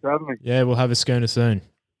 folks. Thanks for having me. Yeah, we'll have a schooner soon.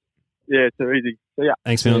 Yeah, too easy. See ya.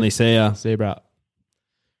 Thanks, Melanie. See ya. See you, bro.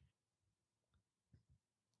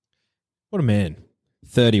 What a man.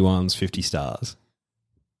 31's 50 stars.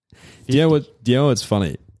 Do you know what's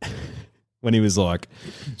funny? When he was like,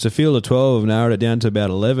 it's a field of 12, I've narrowed it down to about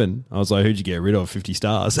 11. I was like, who'd you get rid of? 50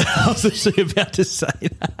 stars. I was actually about to say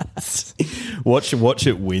that. Watch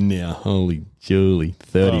it win now. Holy Julie,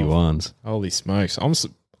 31s. Oh, holy smokes.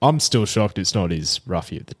 I'm still shocked it's not his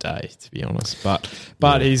roughie of the day, to be honest. But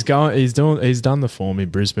Yeah. he's done the form in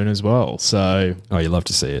Brisbane as well. So You love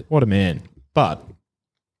to see it. what a man. But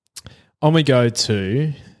on we go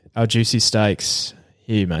to our juicy steaks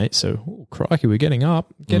here, mate. So, crikey, we're getting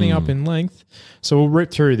up in length. So we'll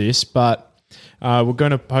rip through this, but we're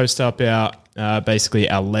going to post up our basically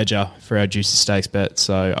our ledger for our juicy steaks bet.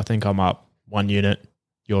 So I think I'm up 1 unit.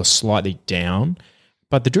 You're slightly down.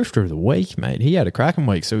 But the drifter of the week, mate, he had a cracking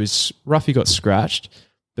week. So his roughie got scratched,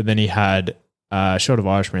 but then he had a shot of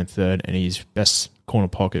Irishman third and his best corner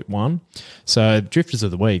pocket won. So drifters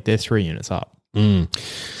of the week, they're 3 units up.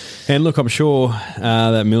 And look, I'm sure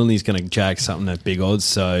that Milne's going to jack something at big odds,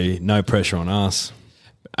 so no pressure on us.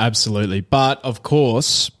 Absolutely. But, of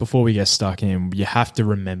course, before we get stuck in, you have to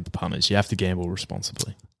remember, punters, you have to gamble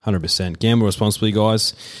responsibly. 100%. Gamble responsibly,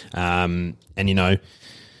 guys. And,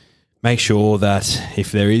 make sure that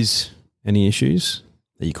if there is any issues,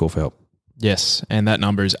 that you call for help. Yes, and that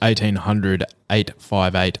number is 1800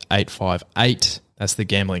 858 858. That's the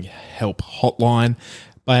Gambling Help Hotline.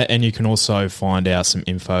 And you can also find out some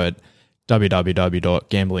info at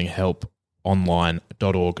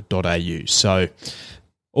www.gamblinghelponline.org.au. So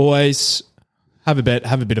always have a bet,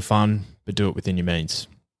 have a bit of fun, but do it within your means.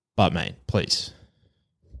 But, mate, please,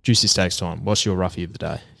 juicy stakes time. What's your roughie of the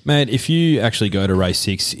day? Mate, if you actually go to race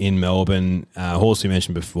 6 in Melbourne, horse we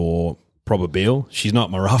mentioned before, Probabile, she's not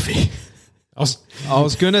my roughie. I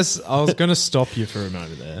was gonna stop you for a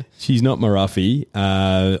moment there. She's not my roughie.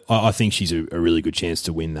 I think she's a really good chance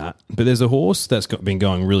to win that. But there's a horse that's been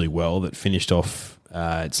going really well that finished off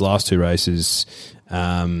its last 2 races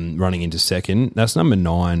running into second. That's number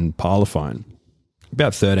 9, Parlophone.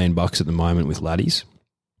 About $13 at the moment with laddies.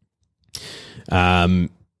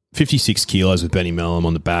 56 kilos with Benny Mellum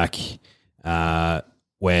on the back,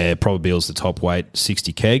 where Probabile's the top weight,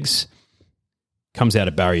 60 kegs. Comes out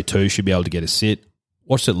of barrier 2, should be able to get a sit.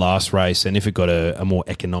 Watched it last race, and if it got a more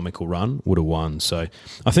economical run, would have won. So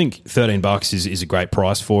I think $13 is a great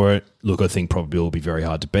price for it. Look, I think Probabile will be very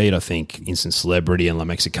hard to beat. I think Instant Celebrity and La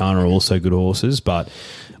Mexicana are also good horses, but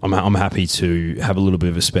I'm happy to have a little bit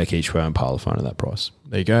of a spec each way on Parlophone at that price.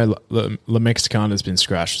 There you go. La Mexicana has been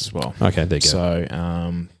scratched as well. Okay, there you go. So,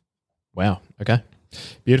 wow. Okay.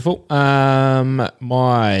 Beautiful.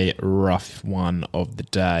 My rough one of the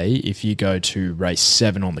day, if you go to race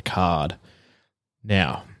 7 on the card.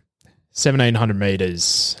 Now, 1,700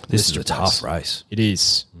 metres. This is a tough race. It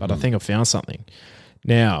is, but I think I found something.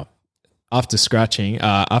 Now, after scratching,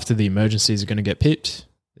 after the emergencies are going to get pipped,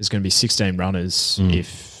 there's going to be 16 runners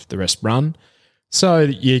if the rest run. So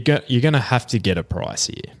you're going to have to get a price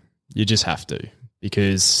here. You just have to,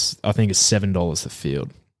 because I think it's $7 the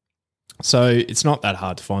field. So it's not that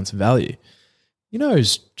hard to find some value. You know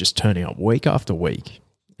who's just turning up week after week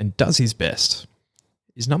and does his best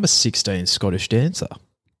is number 16, Scottish Dancer.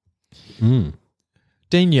 Dean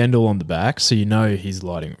Yendall on the back, so you know he's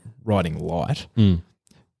riding light. And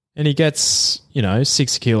he gets,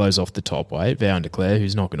 6 kilos off the top weight, Vow and Declare,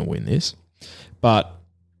 who's not going to win this. But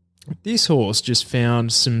this horse just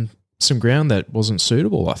found some ground that wasn't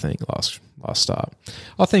suitable, I think, last start.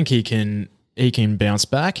 I think he can bounce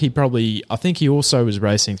back. I think he also was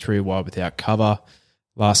racing 3 wide without cover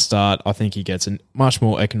last start. I think he gets a much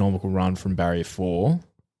more economical run from barrier 4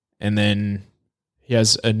 and then he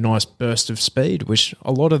has a nice burst of speed, which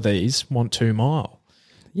a lot of these want 2 mile.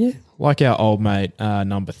 Yeah. Like our old mate,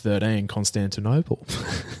 number 13, Constantinople.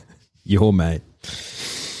 Your mate.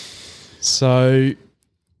 So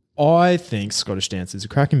I think Scottish Dance is a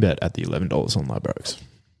cracking bet at the $11 on Ladbrokes.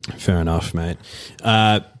 Fair enough, mate.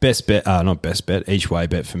 Best bet, not best bet, each way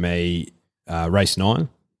bet for me, race 9,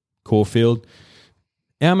 Caulfield.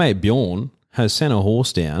 Our mate Bjorn has sent a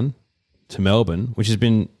horse down to Melbourne, which has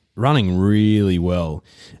been running really well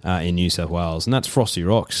in New South Wales, and that's Frosty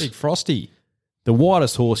Rocks. Big Frosty. The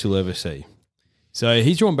widest horse you'll ever see. So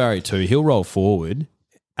he's drawn barrier 2. He'll roll forward,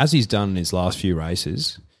 as he's done in his last few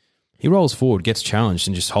races. He rolls forward, gets challenged,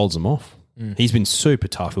 and just holds them off. He's been super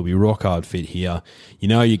tough. He'll be rock hard fit here. You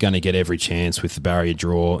know you're going to get every chance with the barrier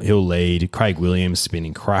draw. He'll lead. Craig Williams has been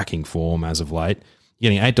in cracking form as of late.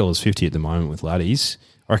 You're getting $8.50 at the moment with laddies.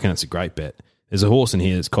 I reckon that's a great bet. There's a horse in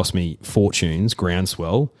here that's cost me fortunes,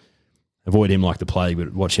 Groundswell. Avoid him like the plague,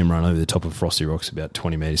 but watch him run over the top of Frosty Rocks about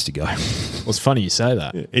 20 metres to go. Well, it's funny you say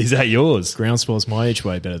that. Is that yours? Groundswell's my each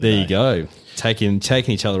way better than There you go. Taking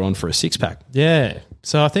each other on for a 6-pack. Yeah.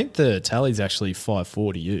 So I think the tally's actually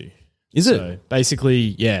 5-4 to you. Is it? So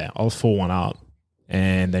basically, yeah, I was 4-1 up,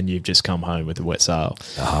 and then you've just come home with a wet sail.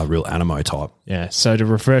 Real Animo type. Yeah. So to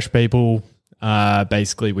refresh people,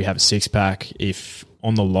 basically we have a 6-pack if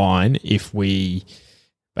on the line, if we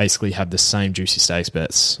basically have the same Juicy Stakes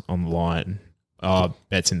bets on the line,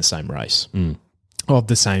 bets in the same race. Of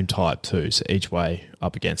the same type too. So each way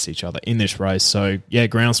up against each other in this race. So yeah,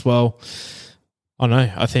 Groundswell, I don't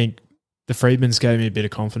know. I think the Freedmans gave me a bit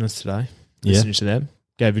of confidence today. Listening to them.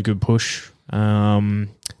 Gave a good push.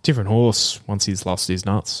 Different horse once he's lost his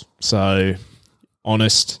nuts. So,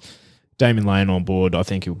 honest, Damien Lane on board, I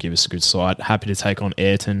think he'll give us a good sight. Happy to take on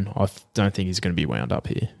Ayrton. I don't think he's going to be wound up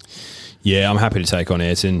here. Yeah, I'm happy to take on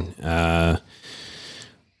Ayrton.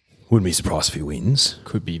 Wouldn't be surprised if he wins.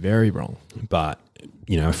 Could be very wrong. But,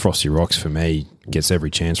 Frosty Rocks for me gets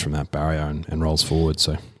every chance from that barrier and rolls forward.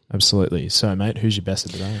 So absolutely. So, mate, who's your best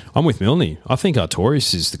of the day? I'm with Milne. I think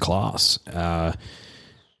Artorias is the class.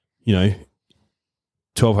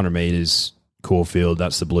 1,200 metres, Caulfield,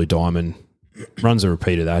 that's the Blue Diamond. Runs a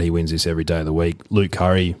repeat of that. He wins this every day of the week. Luke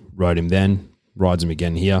Curry rode him then, rides him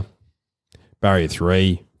again here. Barrier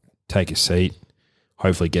 3, take a seat,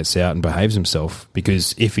 hopefully gets out and behaves himself,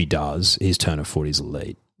 because if he does, his turn of foot is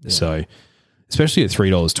elite. Yeah. So, especially at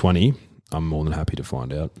 $3.20, I'm more than happy to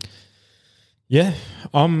find out. Yeah.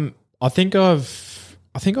 I think I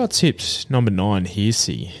tipped number 9,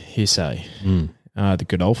 Hearsay. The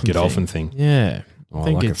Godolphin thing. Yeah. I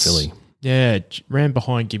think like a filly. Yeah, ran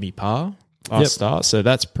behind Gimme Par last start, so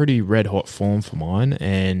that's pretty red hot form for mine,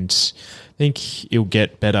 and I think he'll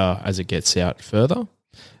get better as it gets out further.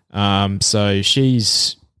 So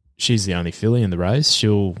she's the only filly in the race.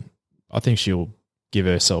 I think she'll give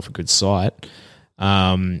herself a good sight.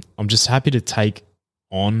 I'm just happy to take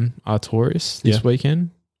on Artorias this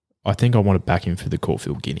weekend. I think I want to back him for the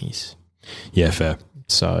Caulfield Guineas. Yeah, fair.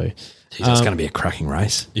 So that's going to be a cracking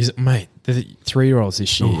race. Is it, mate? The 3-year-olds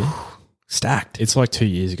this year, stacked. It's like 2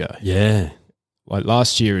 years ago. Yeah, like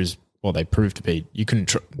last year is what they proved to be. You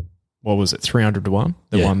couldn't. What was it? 300 to 1.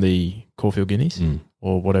 That won the Caulfield Guineas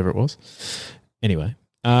or whatever it was. Anyway,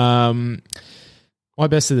 my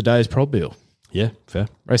best of the day is Probbill. Yeah, fair.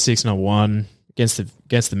 Race 6 number 1 against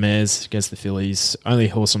the mares, against the fillies. Only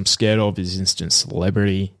horse I'm scared of is Instant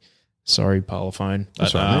Celebrity. Sorry, Parlophone.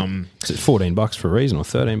 That's right. Is it $14 for a reason, or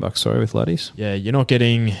 $13? Sorry, with laddies. Yeah, you're not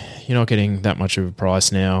getting that much of a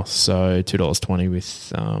price now. So $2.20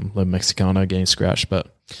 with Le Mexicano getting scratched,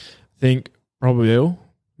 but I think probably will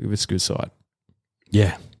give us a good side.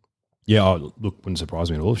 Yeah, yeah. Oh, look, wouldn't surprise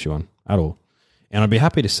me at all if she won at all, and I'd be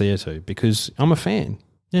happy to see her too because I'm a fan.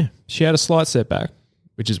 Yeah, she had a slight setback,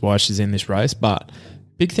 which is why she's in this race. But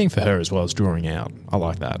big thing for her as well is drawing out. I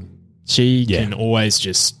like that. She can always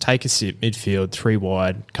just take a sip, midfield, 3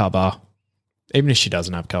 wide, cover. Even if she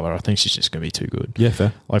doesn't have cover, I think she's just going to be too good. Yeah,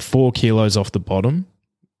 fair. Like 4 kilos off the bottom,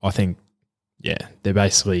 I think, they're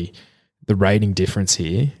basically, the rating difference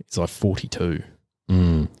here is like 42.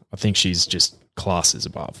 I think she's just classes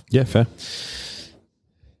above. Yeah, fair.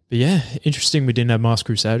 But yeah, interesting we didn't have Masked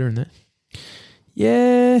Crusader in there.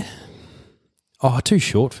 Yeah. Oh, too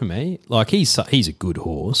short for me. Like, he's a good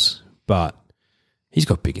horse, but he's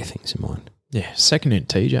got bigger things in mind. Yeah, second in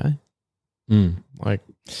TJ. Like,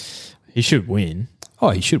 he should win.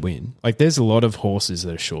 Oh, he should win. Like, there's a lot of horses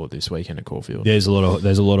that are short this weekend at Caulfield. There's a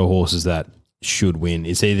lot of horses that should win.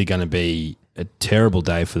 It's either going to be a terrible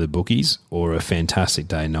day for the bookies or a fantastic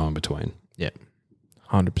day, no in between. Yeah,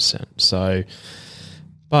 100%. So,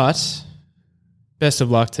 but best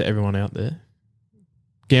of luck to everyone out there.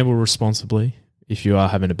 gamble responsibly if you are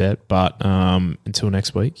having a bet. But until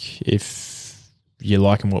next week, if you're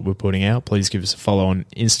liking what we're putting out, please give us a follow on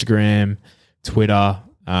Instagram, Twitter.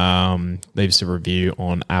 Leave us a review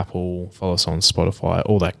on Apple. Follow us on Spotify.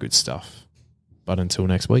 All that good stuff. But until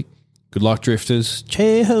next week, Good luck, drifters.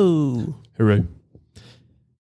 Cheho. hooroo.